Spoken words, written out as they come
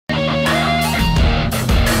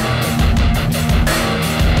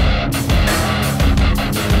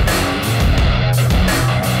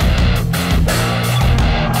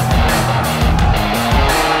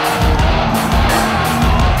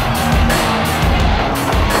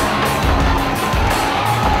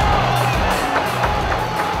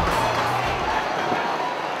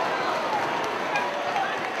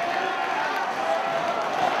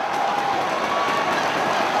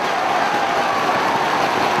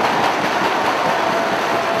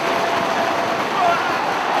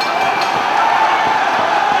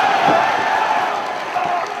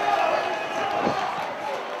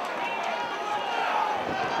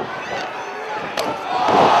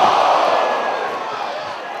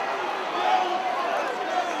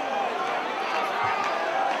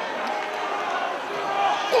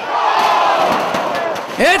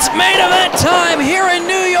It's main event time here in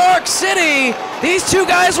New York City. These two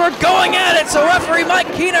guys were going at it, so referee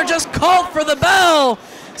Mike Keener just called for the bell.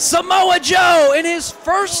 Samoa Joe in his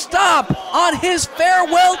first stop on his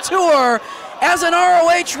farewell tour as an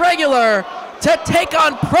ROH regular to take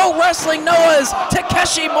on Pro Wrestling Noah's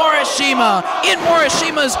Takeshi Morishima in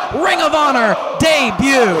Morishima's Ring of Honor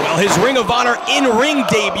debut. Well, his Ring of Honor in-ring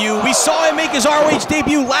debut. We saw him make his ROH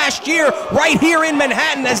debut last year right here in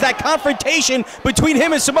Manhattan as that confrontation between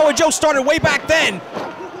him and Samoa Joe started way back then.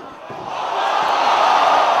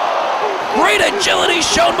 Great agility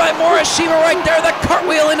shown by Morishima right there. The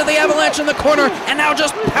cartwheel into the avalanche in the corner, and now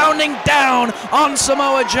just pounding down on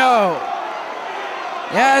Samoa Joe.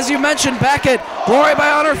 Yeah, as you mentioned, back at Glory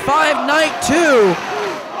by Honor 5 Night 2,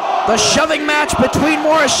 the shoving match between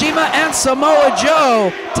Morishima and Samoa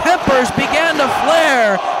Joe, tempers began to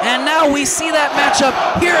flare, and now we see that matchup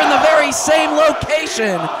here in the very same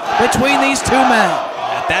location between these two men.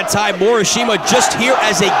 At that time, Morishima, just here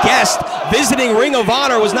as a guest, visiting Ring of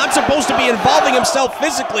Honor, was not supposed to be involving himself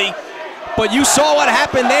physically, but you saw what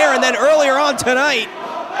happened there, and then earlier on tonight,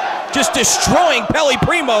 just destroying Pele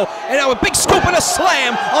Primo, and now a big scoop and a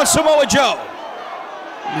slam on Samoa Joe.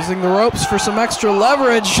 Using the ropes for some extra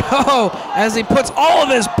leverage, as he puts all of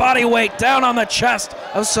his body weight down on the chest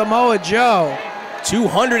of Samoa Joe.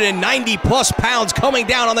 290 plus pounds coming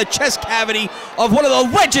down on the chest cavity of one of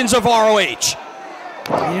the legends of ROH.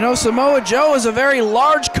 You know, Samoa Joe is a very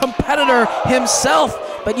large competitor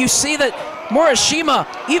himself, but you see that Morishima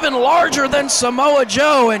even larger than Samoa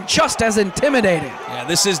Joe and just as intimidating. Yeah,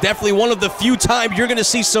 this is definitely one of the few times you're going to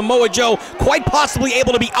see Samoa Joe quite possibly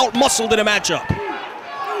able to be out-muscled in a matchup.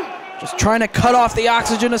 Just trying to cut off the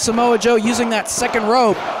oxygen of Samoa Joe using that second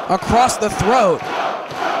rope across the throat.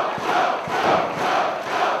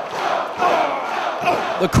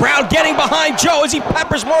 The crowd getting behind Joe as he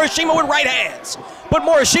peppers Morishima with right hands. But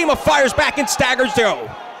Morishima fires back and staggers Joe.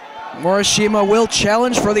 Morishima will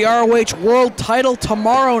challenge for the ROH World title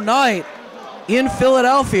tomorrow night in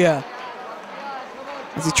Philadelphia.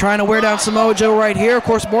 Is he trying to wear down Samoa Joe right here? Of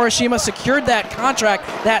course, Morishima secured that contract,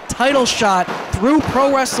 that title shot, through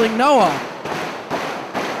Pro Wrestling Noah.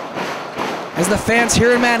 As the fans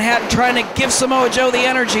here in Manhattan trying to give Samoa Joe the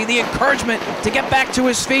energy, the encouragement to get back to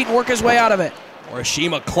his feet and work his way out of it.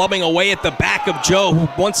 Morishima clubbing away at the back of Joe,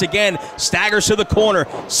 who once again staggers to the corner,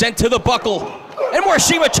 sent to the buckle. And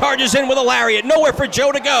Morishima charges in with a lariat, nowhere for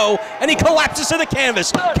Joe to go, and he collapses to the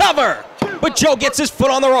canvas. Cover! But Joe gets his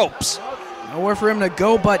foot on the ropes. Nowhere for him to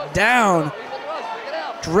go but down.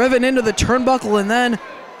 Driven into the turnbuckle, and then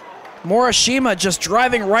Morishima just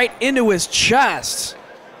driving right into his chest.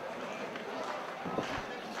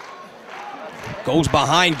 Goes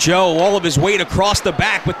behind Joe, all of his weight across the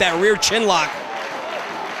back with that rear chin lock.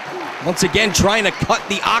 Once again trying to cut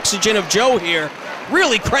the oxygen of Joe here.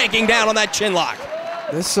 Really cranking down on that chin lock.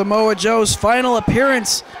 This Samoa Joe's final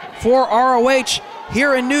appearance for ROH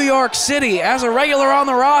here in New York City as a regular on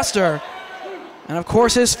the roster. And of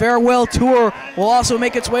course his farewell tour will also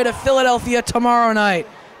make its way to Philadelphia tomorrow night,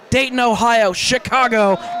 Dayton, Ohio,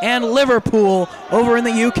 Chicago, and Liverpool over in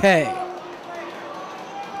the UK.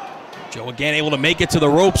 Joe again able to make it to the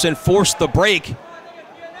ropes and force the break.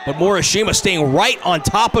 But Morishima staying right on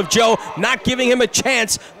top of Joe, not giving him a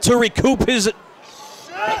chance to recoup his...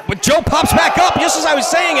 But Joe pops back up, just as I was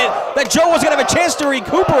saying it, that Joe was going to have a chance to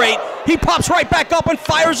recuperate. He pops right back up and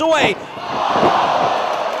fires away.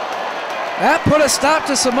 That put a stop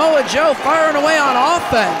to Samoa Joe firing away on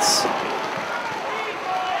offense.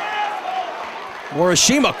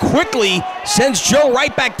 Morishima quickly sends Joe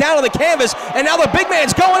right back down to the canvas, and now the big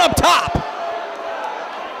man's going up top.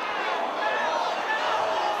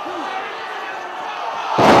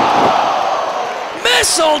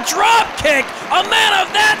 Missile drop kick, a man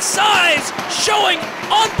of that size showing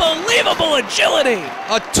unbelievable agility.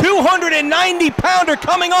 A 290-pounder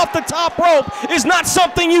coming off the top rope is not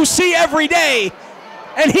something you see every day,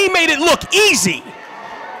 and he made it look easy.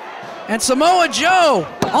 And Samoa Joe,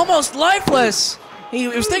 almost lifeless. He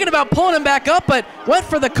was thinking about pulling him back up, but went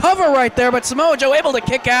for the cover right there, but Samoa Joe able to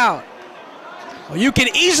kick out. Well, you can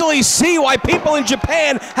easily see why people in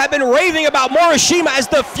Japan have been raving about Morishima as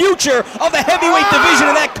the future of the heavyweight division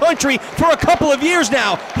in that country for a couple of years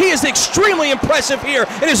now. He is extremely impressive here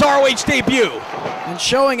in his ROH debut. And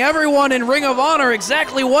showing everyone in Ring of Honor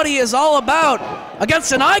exactly what he is all about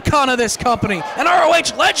against an icon of this company, an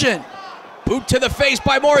ROH legend. Boot to the face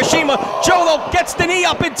by Morishima. Joe, though, gets the knee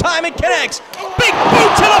up in time and connects. Big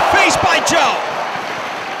boot to the face by Joe.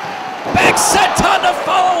 Back senton to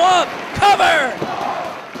follow up. Cover.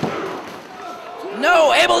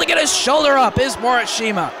 No, able to get his shoulder up is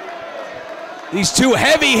Morishima. These two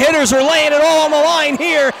heavy hitters are laying it all on the line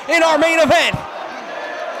here in our main event.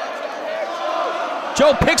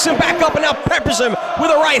 Joe picks him back up and now peppers him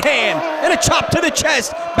with a right hand and a chop to the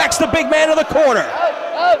chest. Backs the big man to the corner.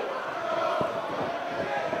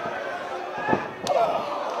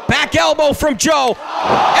 Back elbow from Joe.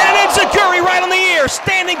 And an enziguri right on the ear.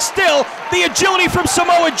 Standing still. The agility from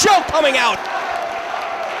Samoa Joe coming out.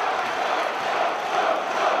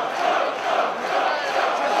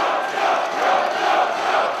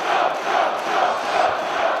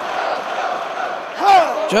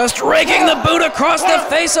 Just raking the boot across the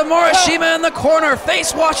face of Morishima in the corner.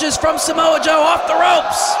 Face washes from Samoa Joe off the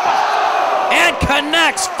ropes. And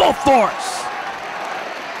connects full force.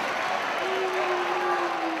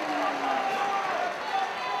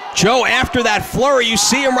 Joe, after that flurry, you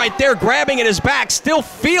see him right there grabbing at his back, still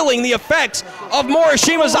feeling the effects of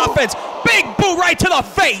Morishima's offense. Big boot right to the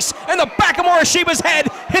face, and the back of Morishima's head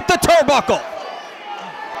hit the turnbuckle.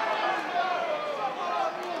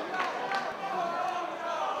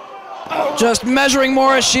 Just measuring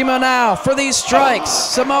Morishima now for these strikes.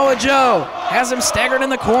 Samoa Joe has him staggered in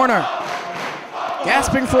the corner.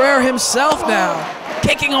 Gasping for air himself now,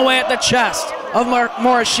 kicking away at the chest of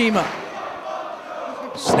Morishima.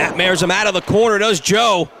 Snapmares him out of the corner, does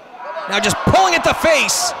Joe. Now just pulling at the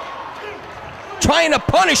face. Trying to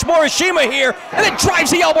punish Morishima here, and then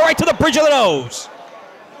drives the elbow right to the bridge of the nose.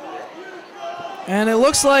 And it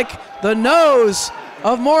looks like the nose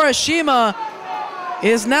of Morishima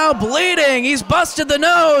is now bleeding. He's busted the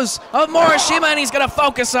nose of Morishima, and he's going to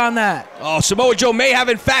focus on that. Oh, Samoa Joe may have,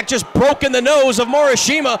 in fact, just broken the nose of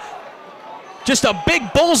Morishima. Just a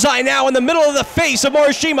big bullseye now in the middle of the face of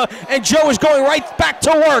Morishima, and Joe is going right back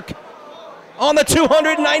to work on the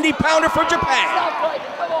 290-pounder from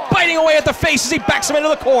Japan. Biting away at the face as he backs him into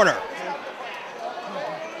the corner.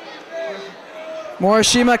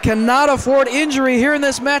 Morishima cannot afford injury here in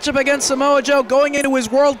this matchup against Samoa Joe, going into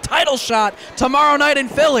his world title shot tomorrow night in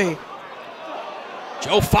Philly.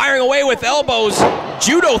 Joe firing away with elbows.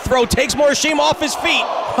 Judo throw takes Morishima off his feet.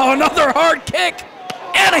 Oh, another hard kick.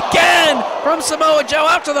 And again from Samoa Joe.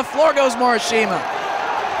 Out to the floor goes Morishima.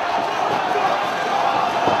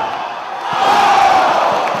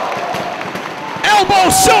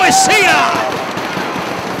 Elbow suicida.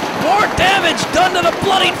 More damage done to the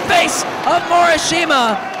bloodied face of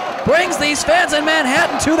Morishima brings these fans in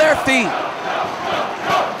Manhattan to their feet.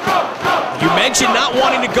 You mentioned not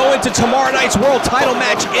wanting to go into tomorrow night's world title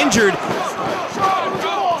match injured.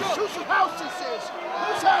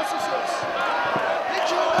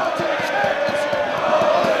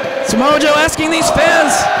 Samoa Joe asking these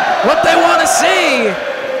fans what they want to see.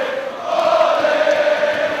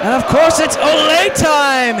 And of course it's Olay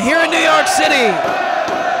time here in New York City.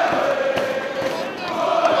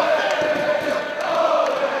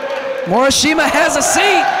 Morishima has a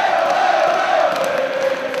seat.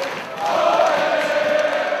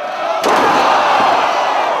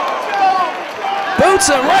 Boots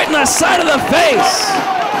him right in the side of the face.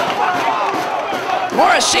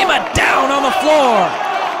 Morishima down on the floor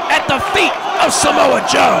at the feet of Samoa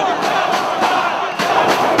Joe.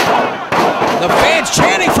 The fans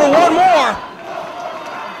chanting for one more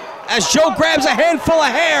as Joe grabs a handful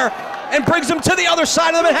of hair and brings him to the other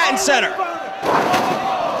side of the Manhattan Center.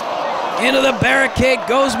 Into the barricade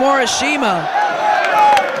goes Morishima.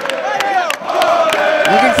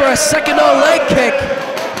 Looking for a second leg kick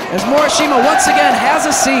as Morishima once again has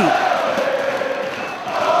a seat.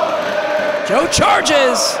 Joe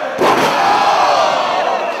charges.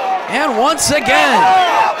 And once again,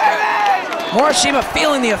 Morishima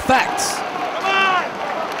feeling the effects.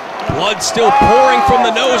 Blood still pouring from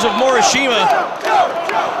the nose of Morishima.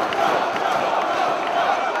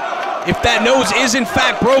 If that nose is in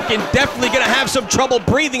fact broken, definitely going to have some trouble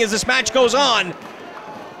breathing as this match goes on.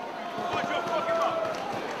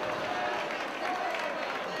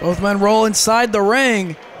 Both men roll inside the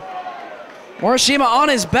ring. Morishima on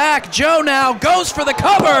his back. Joe now goes for the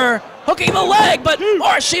cover, hooking the leg, but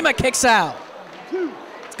Morishima kicks out.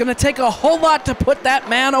 It's going to take a whole lot to put that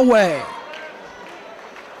man away.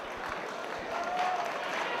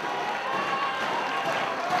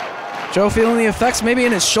 Joe feeling the effects maybe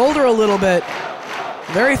in his shoulder a little bit.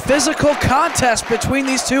 Very physical contest between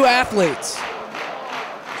these two athletes.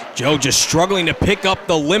 Joe just struggling to pick up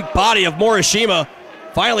the limp body of Morishima.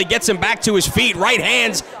 Finally gets him back to his feet. Right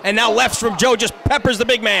hands and now lefts from Joe just peppers the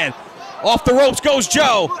big man. Off the ropes goes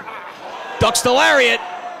Joe. Ducks the lariat,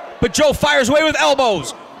 but Joe fires away with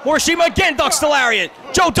elbows. Morishima again ducks the lariat.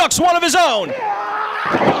 Joe ducks one of his own.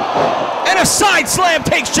 And a side slam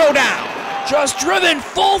takes Joe down. Just driven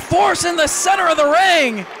full force in the center of the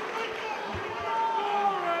ring.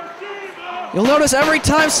 You'll notice every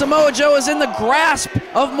time Samoa Joe is in the grasp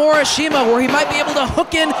of Morishima, where he might be able to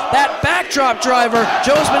hook in that backdrop driver,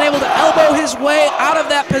 Joe's been able to elbow his way out of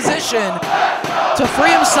that position to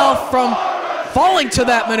free himself from falling to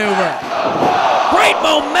that maneuver. Great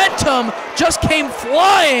momentum just came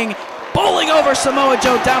flying, bowling over Samoa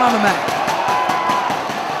Joe down on the mat.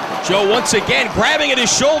 Joe once again grabbing at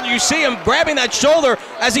his shoulder. You see him grabbing that shoulder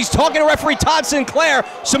as he's talking to referee Todd Sinclair.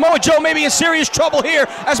 Samoa Joe may be in serious trouble here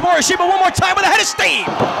as Morishima one more time with a head of steam.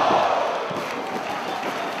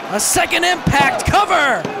 A second impact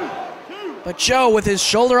cover. But Joe with his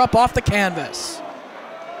shoulder up off the canvas.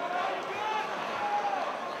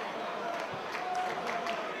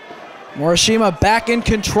 Morishima back in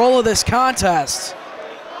control of this contest.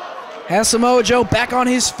 Has Samoa Joe back on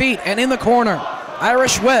his feet and in the corner.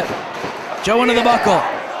 Irish whip. Joe into the buckle.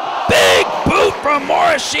 Big boot from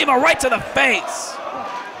Morishima right to the face.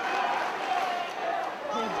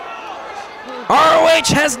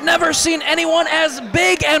 ROH has never seen anyone as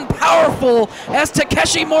big and powerful as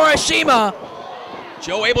Takeshi Morishima.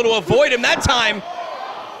 Joe able to avoid him that time.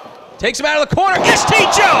 Takes him out of the corner.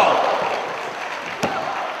 ST Joe!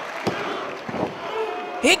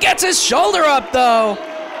 He gets his shoulder up though.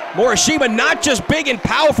 Morishima not just big and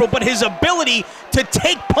powerful, but his ability to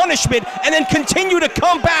take punishment and then continue to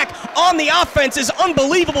come back on the offense is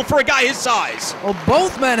unbelievable for a guy his size. Well,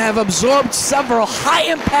 both men have absorbed several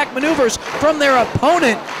high-impact maneuvers from their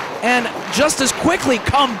opponent and just as quickly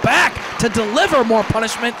come back to deliver more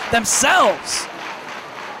punishment themselves.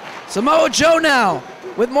 Samoa Joe now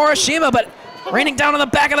with Morishima, but raining down on the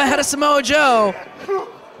back of the head of Samoa Joe.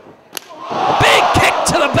 Big kick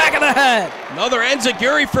to the back of the head. Another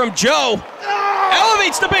enziguri from Joe.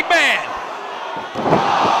 Elevates the big man.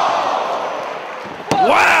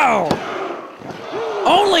 Wow.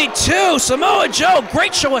 Only two. Samoa Joe,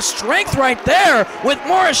 great show of strength right there with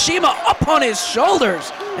Morishima up on his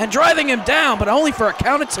shoulders and driving him down, but only for a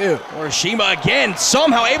count of two. Morishima again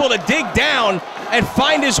somehow able to dig down and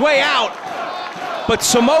find his way out. But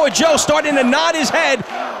Samoa Joe starting to nod his head.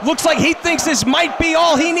 Looks like he thinks this might be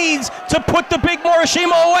all he needs to put the big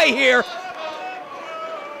Morishima away here.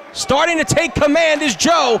 Starting to take command is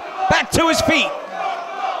Joe back to his feet.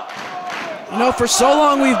 You know, for so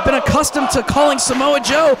long we've been accustomed to calling Samoa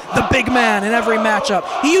Joe the big man in every matchup.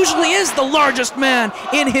 He usually is the largest man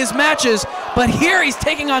in his matches, but here he's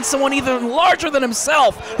taking on someone even larger than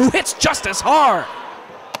himself who hits just as hard.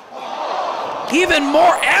 Even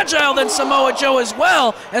more agile than Samoa Joe as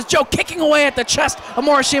well, as Joe kicking away at the chest of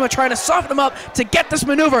Morishima, trying to soften him up to get this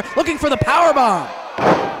maneuver, looking for the powerbomb.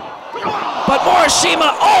 But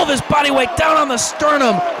Morishima, all of his body weight down on the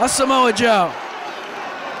sternum of Samoa Joe.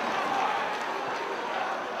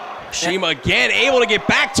 Morishima again able to get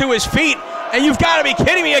back to his feet, and you've got to be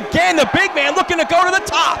kidding me, again the big man looking to go to the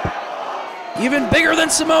top. Even bigger than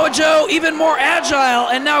Samoa Joe, even more agile,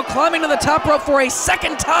 and now climbing to the top rope for a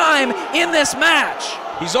second time in this match.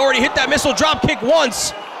 He's already hit that missile drop kick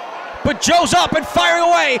once, but Joe's up and firing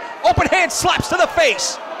away. Open hand slaps to the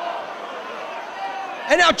face.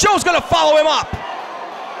 And now Joe's gonna follow him up.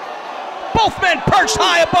 Both men perched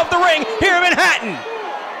high above the ring here in Manhattan.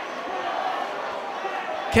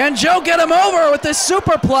 Can Joe get him over with this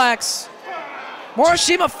superplex?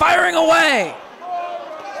 Morishima firing away.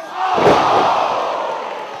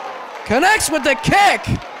 Connects with the kick,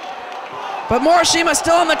 but Morishima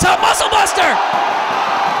still on the top. Muscle Buster!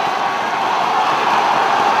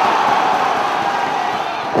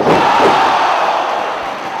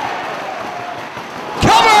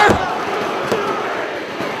 Cover!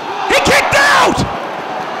 He kicked out!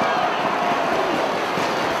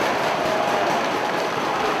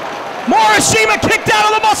 Morishima kicked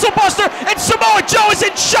out of the Muscle Buster, and Samoa Joe is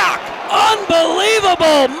in shock.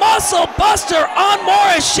 Unbelievable muscle buster on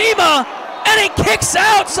Morishima, and he kicks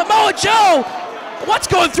out Samoa Joe. What's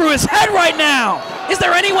going through his head right now? Is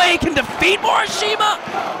there any way he can defeat Morishima?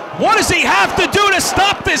 What does he have to do to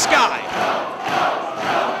stop this guy?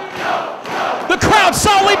 The crowd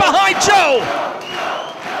solidly behind Joe.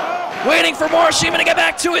 Waiting for Morishima to get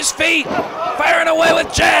back to his feet, firing away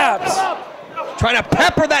with jabs. Trying to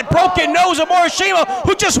pepper that broken nose of Morishima,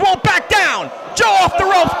 who just won't back down. Joe off the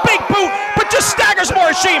ropes, big boot, but just staggers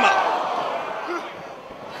Morishima.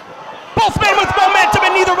 Both men with momentum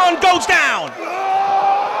and neither one goes down.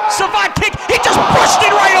 Savant kick, he just brushed it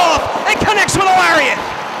right off and connects with a lariat.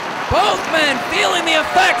 Both men feeling the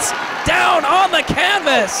effects down on the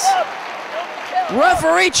canvas.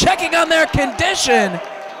 Referee checking on their condition.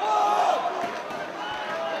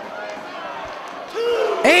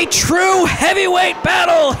 A true heavyweight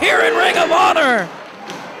battle here in Ring of Honor.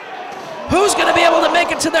 Who's going to be able to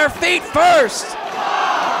make it to their feet first?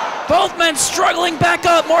 Both men struggling back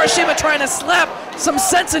up. Morishima trying to slap some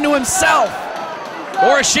sense into himself.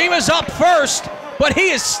 Morishima's up first, but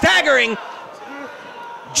he is staggering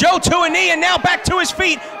Joe to a knee and now back to his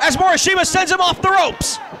feet as Morishima sends him off the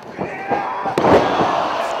ropes.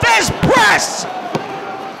 Fist press!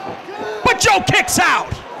 But Joe kicks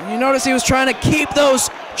out. And you notice he was trying to keep those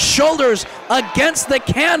shoulders against the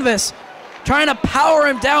canvas, trying to power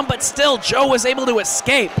him down, but still Joe was able to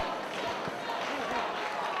escape.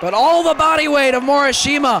 But all the body weight of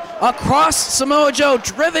Morishima across Samoa Joe,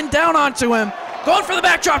 driven down onto him, going for the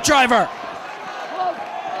backdrop driver.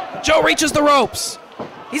 Joe reaches the ropes.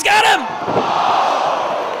 He's got him!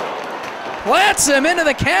 Plants him into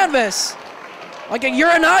the canvas like a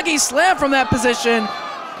Uranagi slam from that position.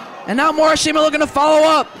 And now Morishima looking to follow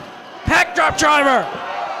up. Backdrop driver.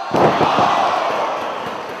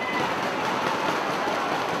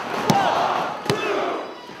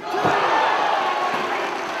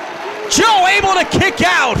 Joe able to kick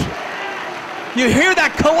out. You hear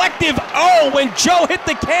that collective oh when Joe hit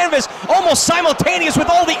the canvas, almost simultaneous with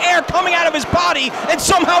all the air coming out of his body, and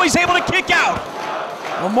somehow he's able to kick out.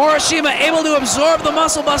 Well, Morishima able to absorb the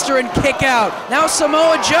muscle buster and kick out. Now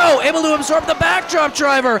Samoa Joe able to absorb the backdrop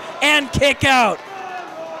driver and kick out.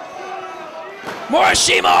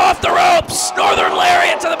 Morishima off the ropes. Northern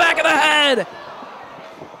lariat to the back of the head.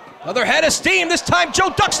 Another head of steam. This time Joe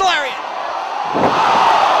ducks the lariat.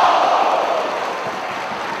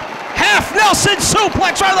 Half Nelson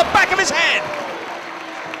suplex right on the back of his head.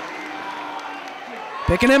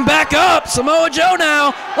 Picking him back up. Samoa Joe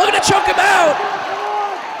now looking to choke him out.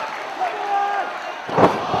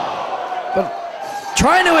 But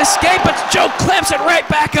trying to escape, but Joe clamps it right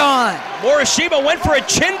back on. Morishima went for a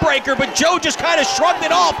chin breaker, but Joe just kind of shrugged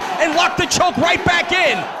it off and locked the choke right back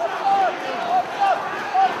in.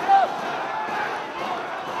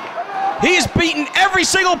 He's beaten every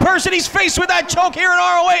single person he's faced with that choke here in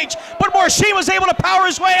ROH, but Morishima's able to power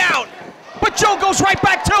his way out. But Joe goes right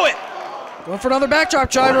back to it. Going for another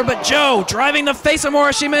backdrop driver, but Joe driving the face of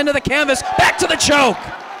Morishima into the canvas, back to the choke.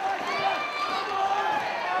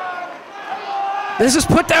 This is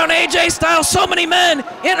put down AJ style, so many men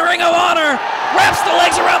in Ring of Honor. Wraps the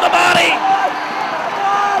legs around the body.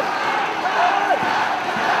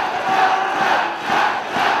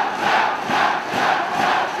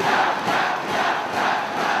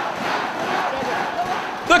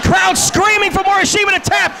 The crowd screaming for Morishima to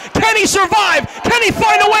tap. Can he survive? Can he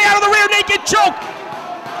find a way out of the rear naked choke?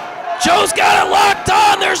 Joe's got it locked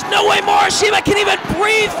on. There's no way Morishima can even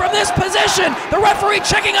breathe from this position. The referee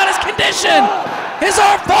checking on his condition. His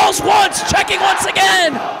arm falls once, checking once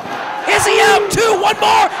again. Is he out? Two, one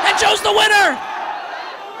more, and Joe's the winner.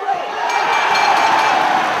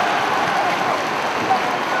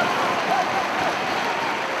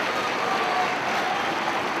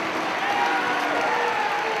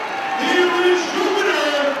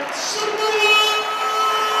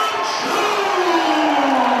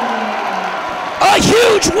 A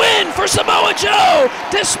huge win for Samoa Joe,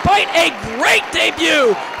 despite a great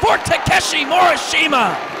debut for Takeshi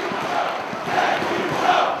Morishima.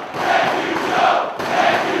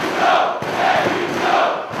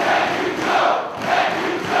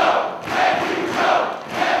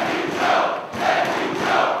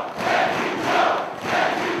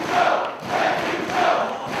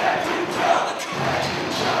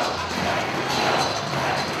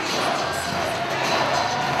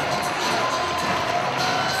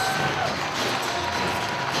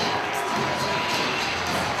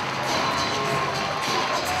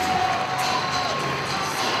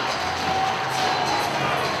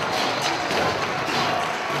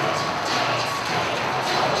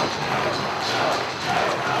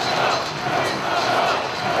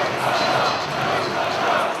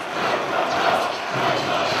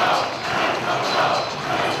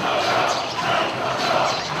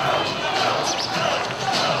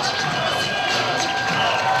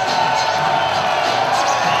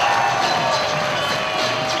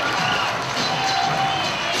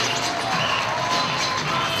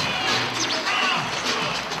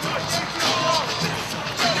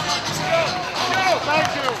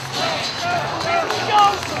 Thank you.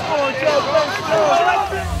 Let's go.